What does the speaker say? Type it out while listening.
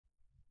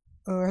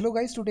Hello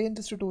guys, today in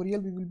this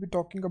tutorial we will be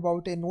talking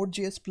about a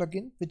Node.js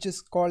plugin which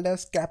is called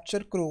as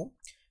Capture Chrome.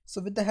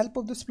 So with the help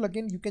of this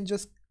plugin you can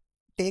just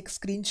take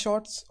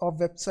screenshots of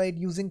website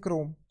using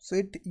Chrome. So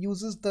it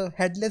uses the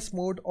headless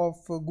mode of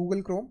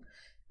Google Chrome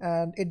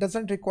and it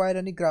doesn't require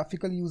any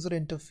graphical user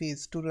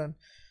interface to run.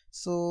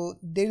 So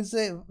there is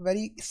a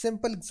very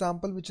simple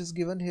example which is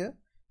given here.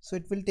 So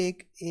it will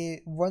take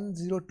a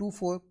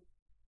 1024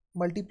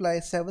 multiply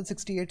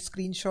 768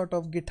 screenshot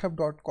of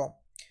github.com.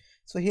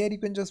 So here you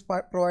can just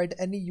provide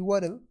any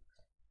URL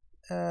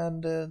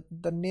and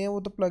the name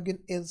of the plugin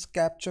is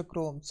Capture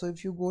Chrome. So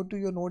if you go to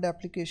your Node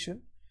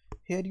application,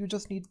 here you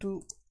just need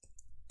to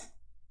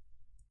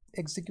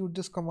execute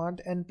this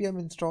command npm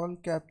install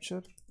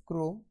Capture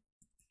Chrome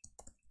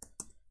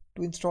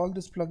to install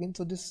this plugin.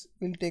 So this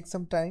will take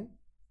some time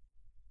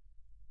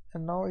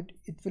and now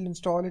it will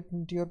install it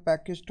into your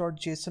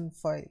package.json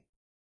file.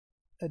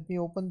 Let me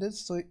open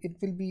this. So it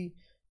will be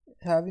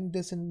having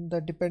this in the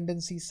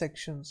dependency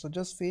section, so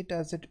just wait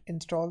as it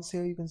installs.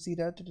 Here you can see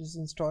that it is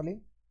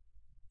installing.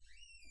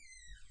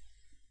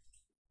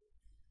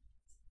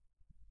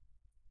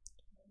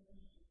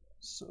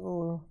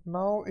 So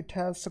now it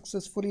has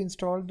successfully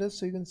installed this,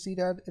 so you can see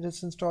that it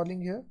is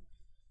installing here.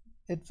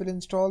 It will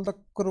install the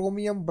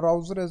Chromium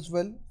browser as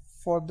well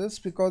for this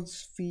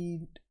because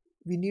we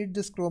need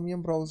this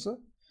Chromium browser.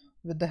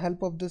 With the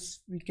help of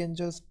this we can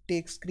just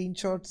take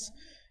screenshots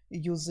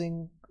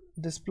using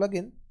this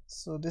plugin.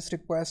 So this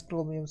requires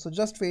Chromium, so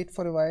just wait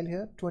for a while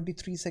here.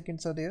 23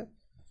 seconds are there.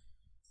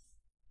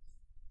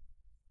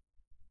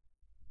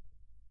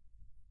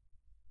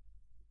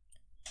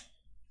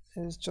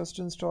 It is just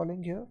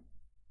installing here.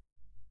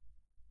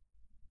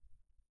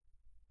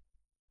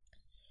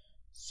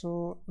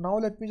 So now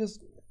let me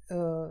just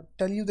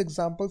tell you the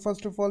example.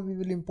 First of all, we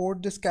will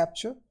import this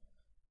Capture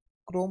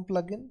Chrome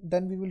plugin,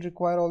 then we will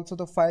require also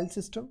the file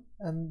system,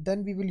 and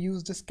then we will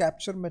use this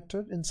capture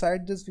method.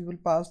 Inside this we will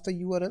pass the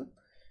URL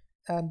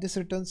and this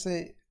returns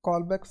a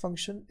callback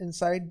function.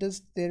 Inside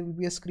this there will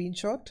be a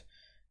screenshot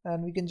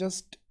and we can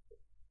just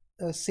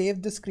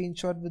save the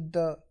screenshot with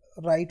the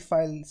write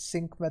file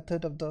sync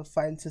method of the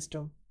file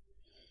system.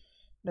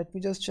 Let me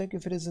just check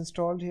if it is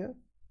installed here.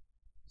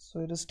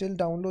 So it is still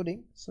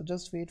downloading, so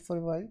just wait for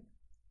a while.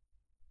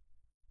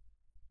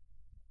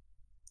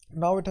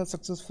 Now it has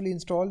successfully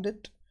installed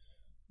it.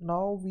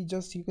 Now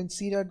you can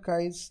see that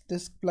guys,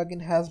 this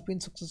plugin has been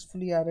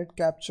successfully added,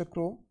 Capture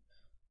Chrome.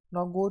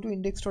 Now go to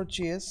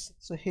index.js.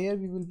 So here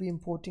we will be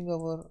importing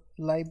our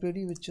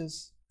library which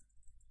is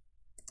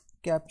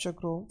Capture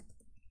Chrome.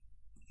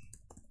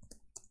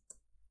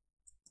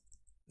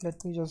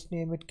 Let me just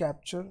name it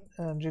Capture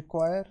and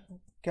require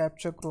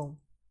Capture Chrome.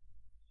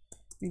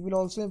 We will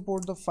also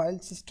import the file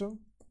system.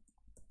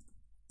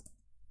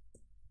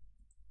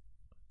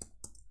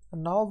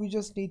 And now we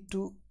just need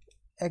to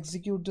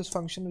execute this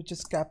function which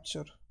is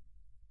capture.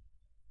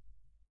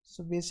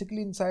 So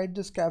basically inside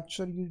this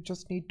capture you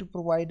just need to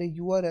provide a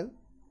URL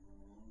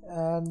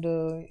and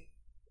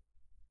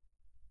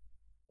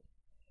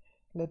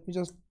let me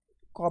just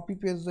copy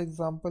paste the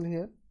example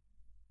here.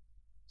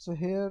 So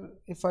here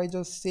if I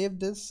just save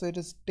this, so it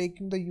is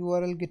taking the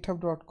URL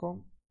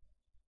github.com.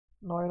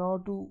 Now in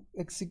order to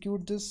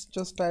execute this,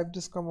 just type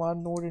this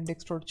command node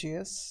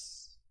index.js.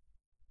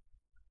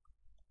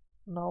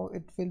 Now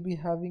it will be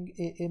having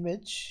a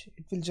image.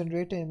 It will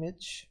generate an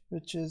image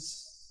which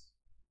is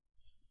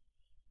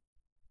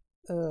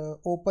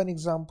open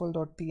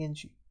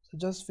example.png. So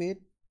just wait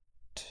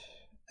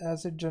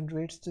as it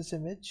generates this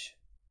image.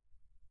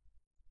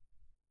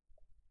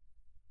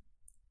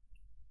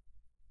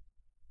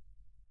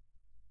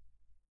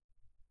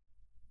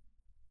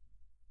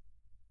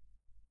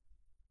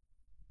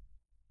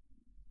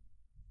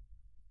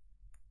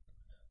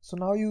 So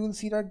now you will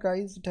see that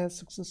guys, it has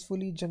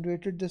successfully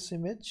generated this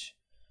image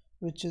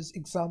which is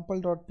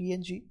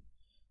example.png.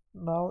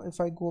 Now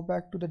if I go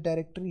back to the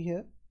directory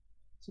here,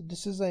 so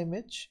this is the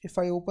image. If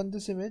I open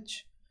this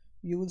image,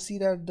 you will see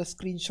that the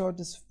screenshot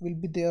will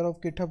be there of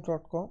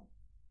github.com.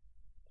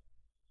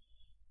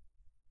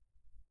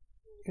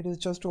 It is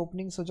just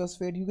opening, so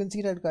just wait. You can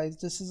see that guys,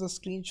 this is a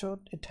screenshot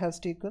it has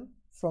taken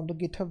from the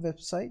GitHub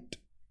website.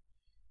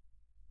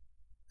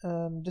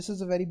 And this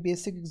is a very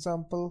basic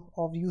example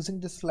of using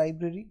this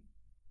library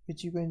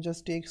which you can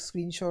just take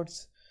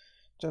screenshots,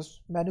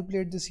 just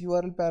manipulate this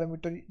URL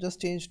parameter, just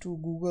change to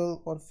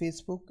Google or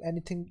Facebook,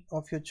 anything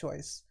of your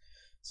choice.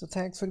 So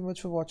thanks very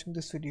much for watching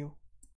this video.